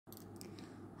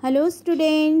Hello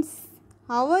students,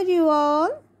 how are you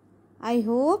all? I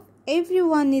hope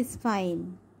everyone is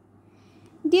fine.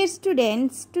 Dear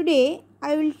students, today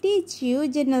I will teach you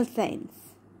general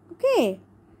science. Okay?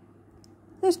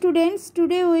 So students,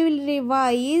 today we will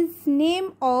revise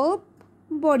name of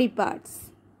body parts.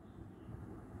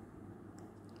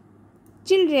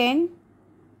 Children,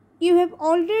 you have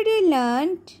already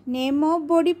learnt name of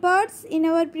body parts in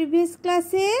our previous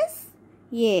classes?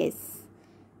 Yes.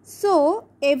 So,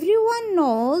 everyone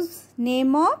knows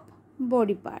name of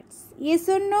body parts. Yes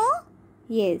or no?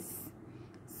 Yes.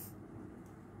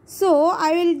 So,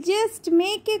 I will just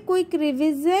make a quick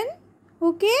revision.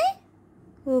 Okay?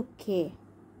 Okay.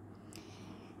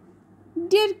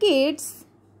 Dear kids,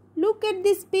 look at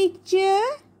this picture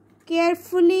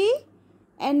carefully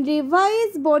and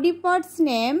revise body parts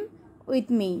name with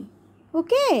me.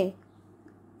 Okay?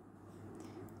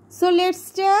 So, let's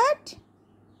start.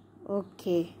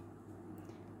 Okay.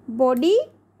 Body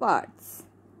parts.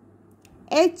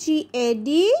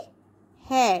 H-E-A-D,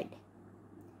 head.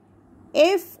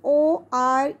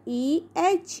 F-O-R-E-H-E-A-D,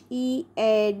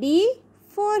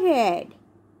 forehead.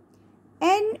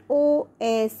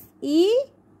 N-O-S-E,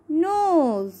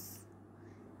 nose.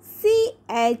 C-H-E-E-K,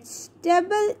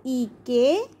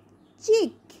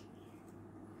 cheek.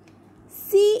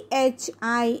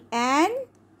 C-H-I-N,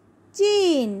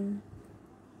 chin.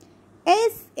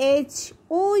 S-H-O-U-L-D-E-R,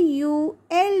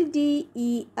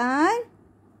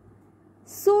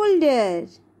 shoulder.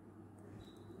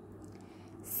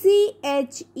 C-H-E-S-T,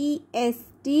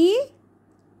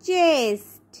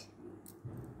 chest.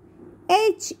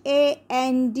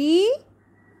 H-A-N-D,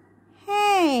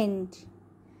 hand.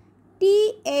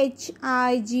 T-H-I-G-H,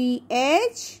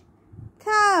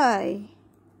 thigh.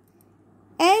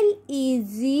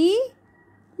 L-E-Z,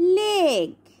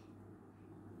 leg.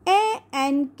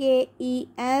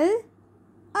 A-N-K-E-L,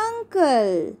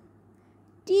 uncle.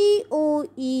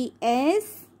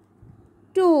 T-O-E-S,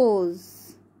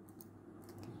 toes.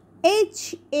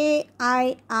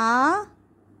 H-A-I-R,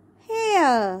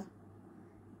 hair.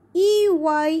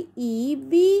 E-Y-E-B-R-O-W,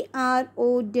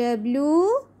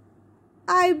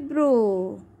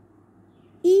 eyebrow.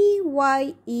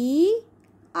 E-Y-E,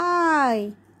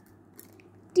 eye.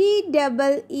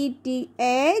 T-E-E-T-H,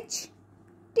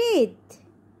 teeth.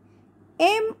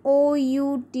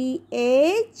 M-O-U-T-H,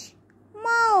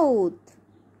 mouth.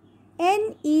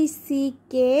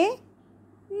 N-E-C-K,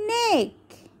 neck.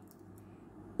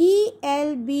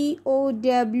 E-L-B-O-W,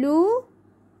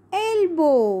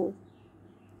 elbow.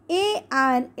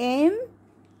 A-R-M,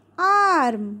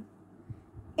 arm.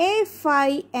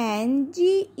 F-I-N-G-E-R-S,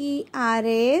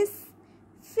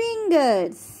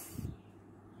 fingers.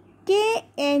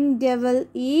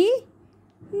 K-N-E-E,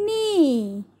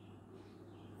 knee.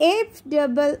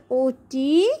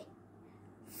 F-O-O-T,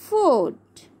 foot.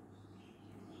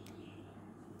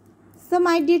 So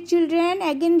my dear children,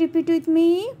 again repeat with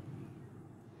me.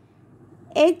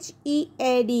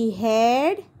 H-E-A-D,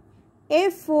 head.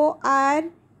 F-O-R-E-H-E-A-D,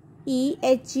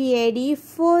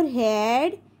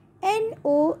 forehead.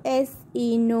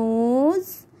 N-O-S-E,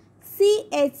 nose.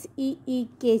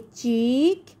 C-H-E-E-K,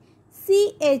 cheek.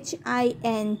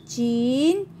 C-H-I-N,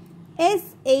 chin.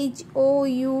 S-H-O-U-L-D-E-R,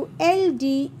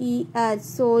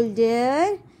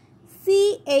 shoulder.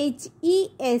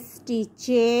 C-H-E-S-T,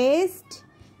 chest.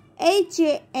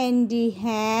 H-A-N-D,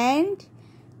 hand.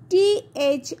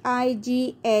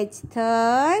 T-H-I-G-H,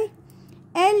 thigh.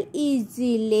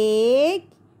 L-E-Z, leg.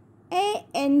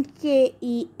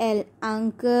 A-N-K-E-L,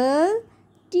 ankle.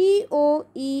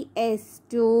 T-O-E-S,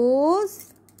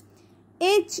 toes.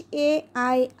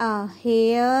 H-A-I-R,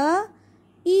 hair.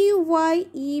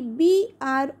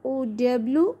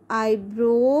 E-Y-E-B-R-O-W,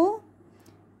 eyebrow.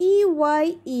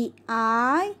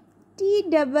 E-Y-E-I,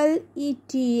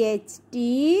 T-E-E-T-H,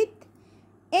 teeth.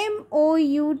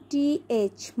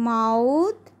 M-O-U-T-H,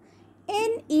 mouth.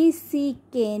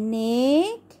 N-E-C-K,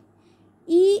 neck.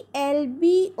 E-L-B-O-W,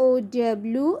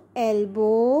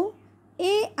 elbow.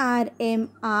 A-R-M,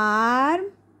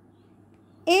 arm.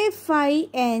 F-I-N-G-E-R-S,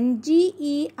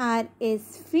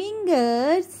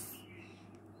 fingers.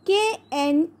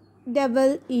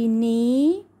 K-N-E-E,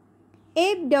 knee.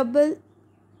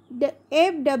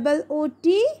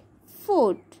 F-O-O-T,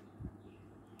 foot.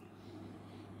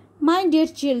 My dear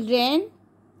children,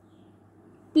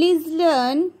 please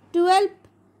learn 12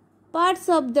 parts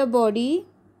of the body.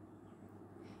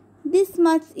 This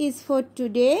much is for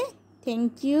today.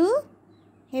 Thank you.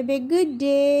 Have a good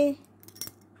day.